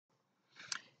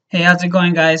Hey, how's it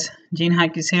going, guys? Gene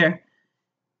Hack is here,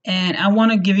 and I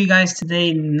want to give you guys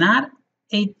today not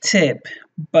a tip,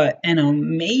 but an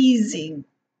amazing,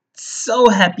 so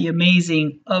happy,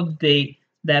 amazing update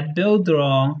that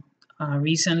Builderall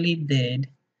recently did.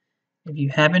 If you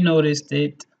haven't noticed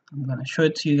it, I'm gonna show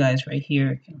it to you guys right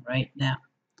here and right now.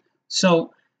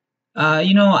 So,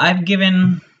 I've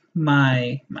given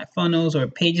my funnels or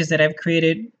pages that I've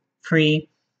created free,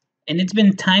 and it's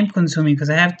been time consuming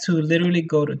because I have to literally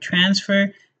go to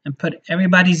transfer and put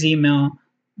everybody's email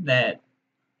that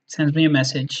sends me a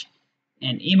message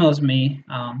and emails me,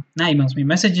 not emails me,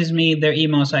 messages me their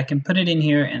email so I can put it in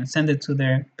here and send it to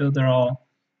their Builderall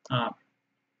uh,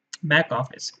 back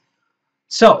office.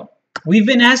 So we've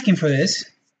been asking for this,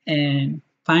 and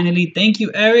finally, thank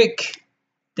you, Eric.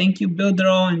 Thank you,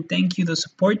 Builderall, and thank you, the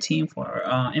support team, for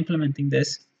implementing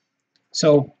this.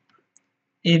 So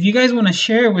if you guys want to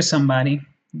share with somebody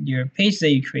your page that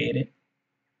you created,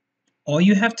 all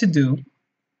you have to do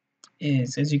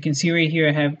is, as you can see right here,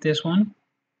 I have this one.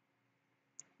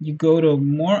 You go to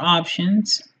more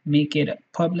options, make it a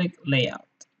public layout.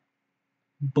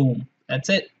 Boom. That's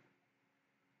it.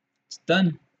 It's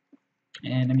done.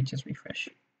 And let me just refresh,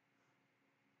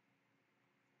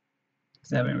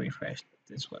 because I haven't refreshed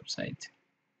this website.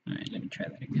 All right, let me try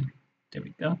that again. There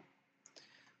we go.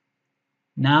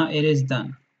 Now it is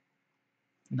done.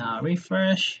 Now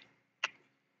refresh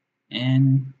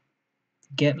and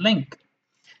get link.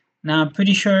 Now I'm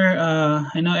pretty sure,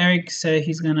 I know Eric said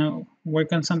he's gonna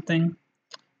work on something,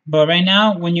 but right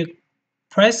now when you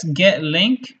press get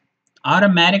link,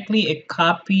 automatically it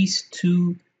copies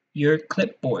to your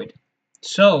clipboard.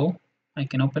 So I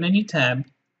can open a new tab,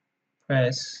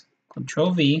 press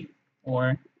Ctrl V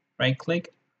or right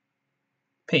click,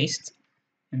 paste,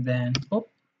 and then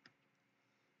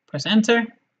press enter.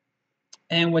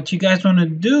 And what you guys want to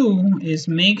do is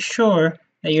make sure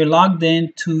that you're logged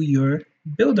in to your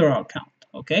Builderall account.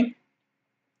 Okay,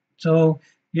 so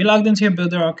you're logged into your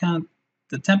Builderall account,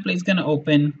 the template is going to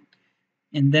open,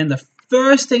 and then the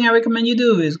first thing I recommend you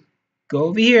do is go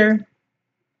over here,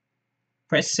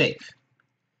 press save.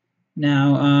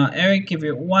 Now, Eric, if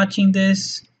you're watching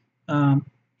this,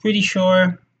 pretty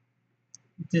sure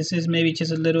this is maybe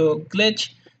just a little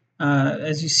glitch.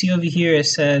 As you see over here, it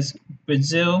says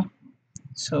Brazil,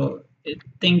 so it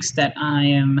thinks that I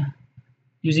am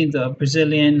using the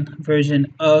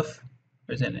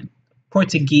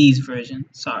Portuguese version,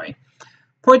 sorry,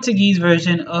 Portuguese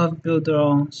version of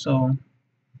Builderall. So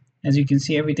as you can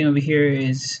see, everything over here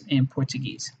is in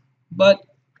Portuguese, but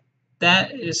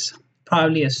that is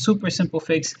probably a super simple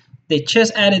fix. They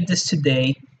just added this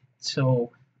today,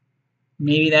 so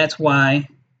maybe that's why,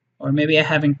 or maybe I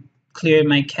haven't cleared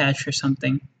my cache or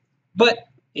something, but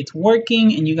it's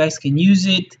working and you guys can use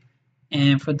it.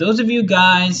 And for those of you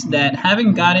guys that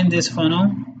haven't gotten this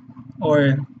funnel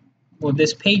or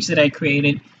this page that I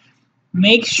created,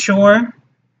 make sure,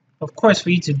 of course, for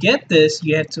you to get this,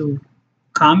 you have to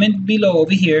comment below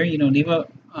over here, leave an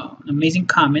amazing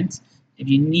comment. If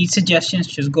you need suggestions,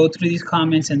 just go through these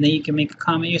comments and then you can make a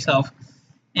comment yourself,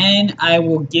 and I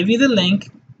will give you the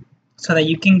link so that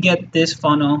you can get this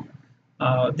funnel,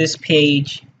 this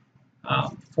page,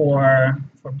 for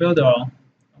Builderall.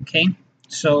 Okay,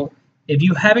 so if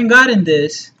you haven't gotten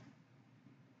this,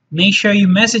 make sure you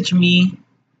message me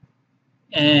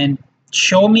and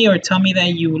show me or tell me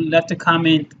that you left a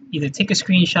comment. Either take a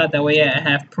screenshot, that way I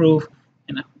have proof,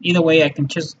 and either way I can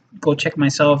just go check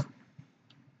myself,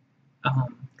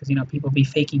 because people be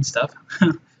faking stuff.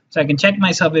 So I can check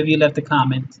myself if you left a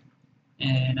comment,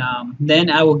 and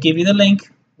then I will give you the link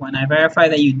when I verify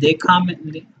that you did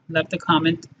left a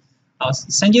comment. I'll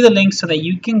send you the link so that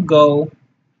you can go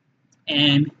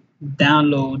and not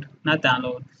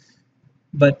download,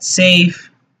 but save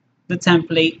the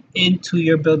template into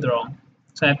your Builderall.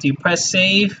 So after you press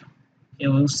save, it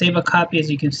will save a copy. As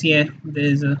you can see,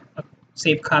 there's a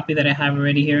saved copy that I have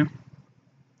already here.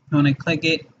 When I click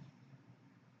it,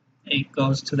 it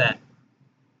goes to that.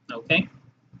 Okay,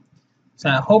 so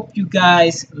I hope you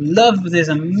guys love this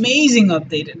amazing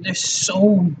update, and there's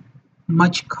so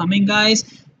much coming, guys.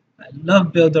 I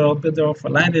love Builderall for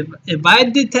life. If I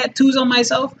did tattoos on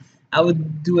myself, I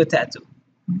would do a tattoo.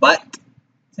 But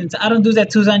since I don't do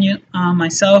tattoos on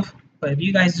myself, but if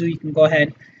you guys do, you can go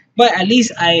ahead. But at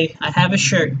least I have a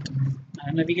shirt. I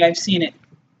don't know if you guys have seen it.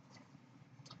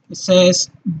 It says,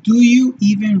 "Do you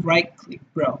even right click,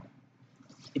 bro?"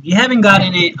 If you haven't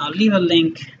gotten it, I'll leave a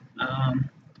link.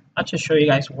 I'll just show you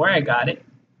guys where I got it.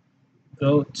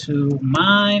 Go to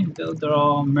my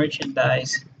Builderall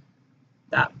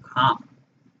merchandise.com,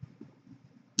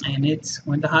 and it's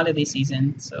when the holiday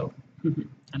season, so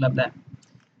I love that.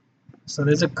 So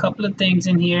there's a couple of things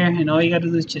in here, and all you gotta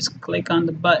do is just click on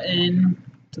the button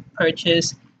to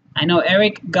purchase. I know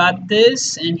Eric got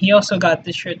this, and he also got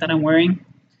this shirt that I'm wearing.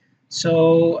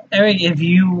 So Eric, if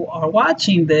you are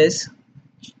watching this,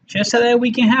 just so that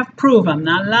we can have proof, I'm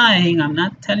not lying. I'm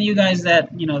not telling you guys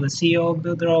that the CEO of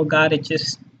Builderall got it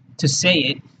just to say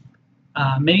it.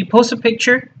 Maybe post a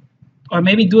picture, or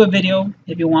maybe do a video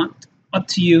if you want. Up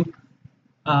to you,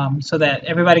 so that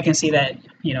everybody can see that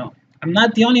I'm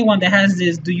not the only one that has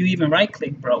this. Do you even right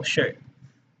click, bro? Shirt.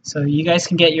 So you guys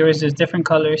can get yours. There's different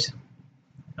colors.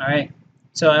 All right.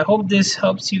 So I hope this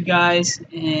helps you guys,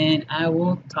 and I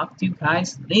will talk to you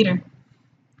guys later.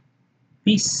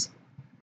 Peace.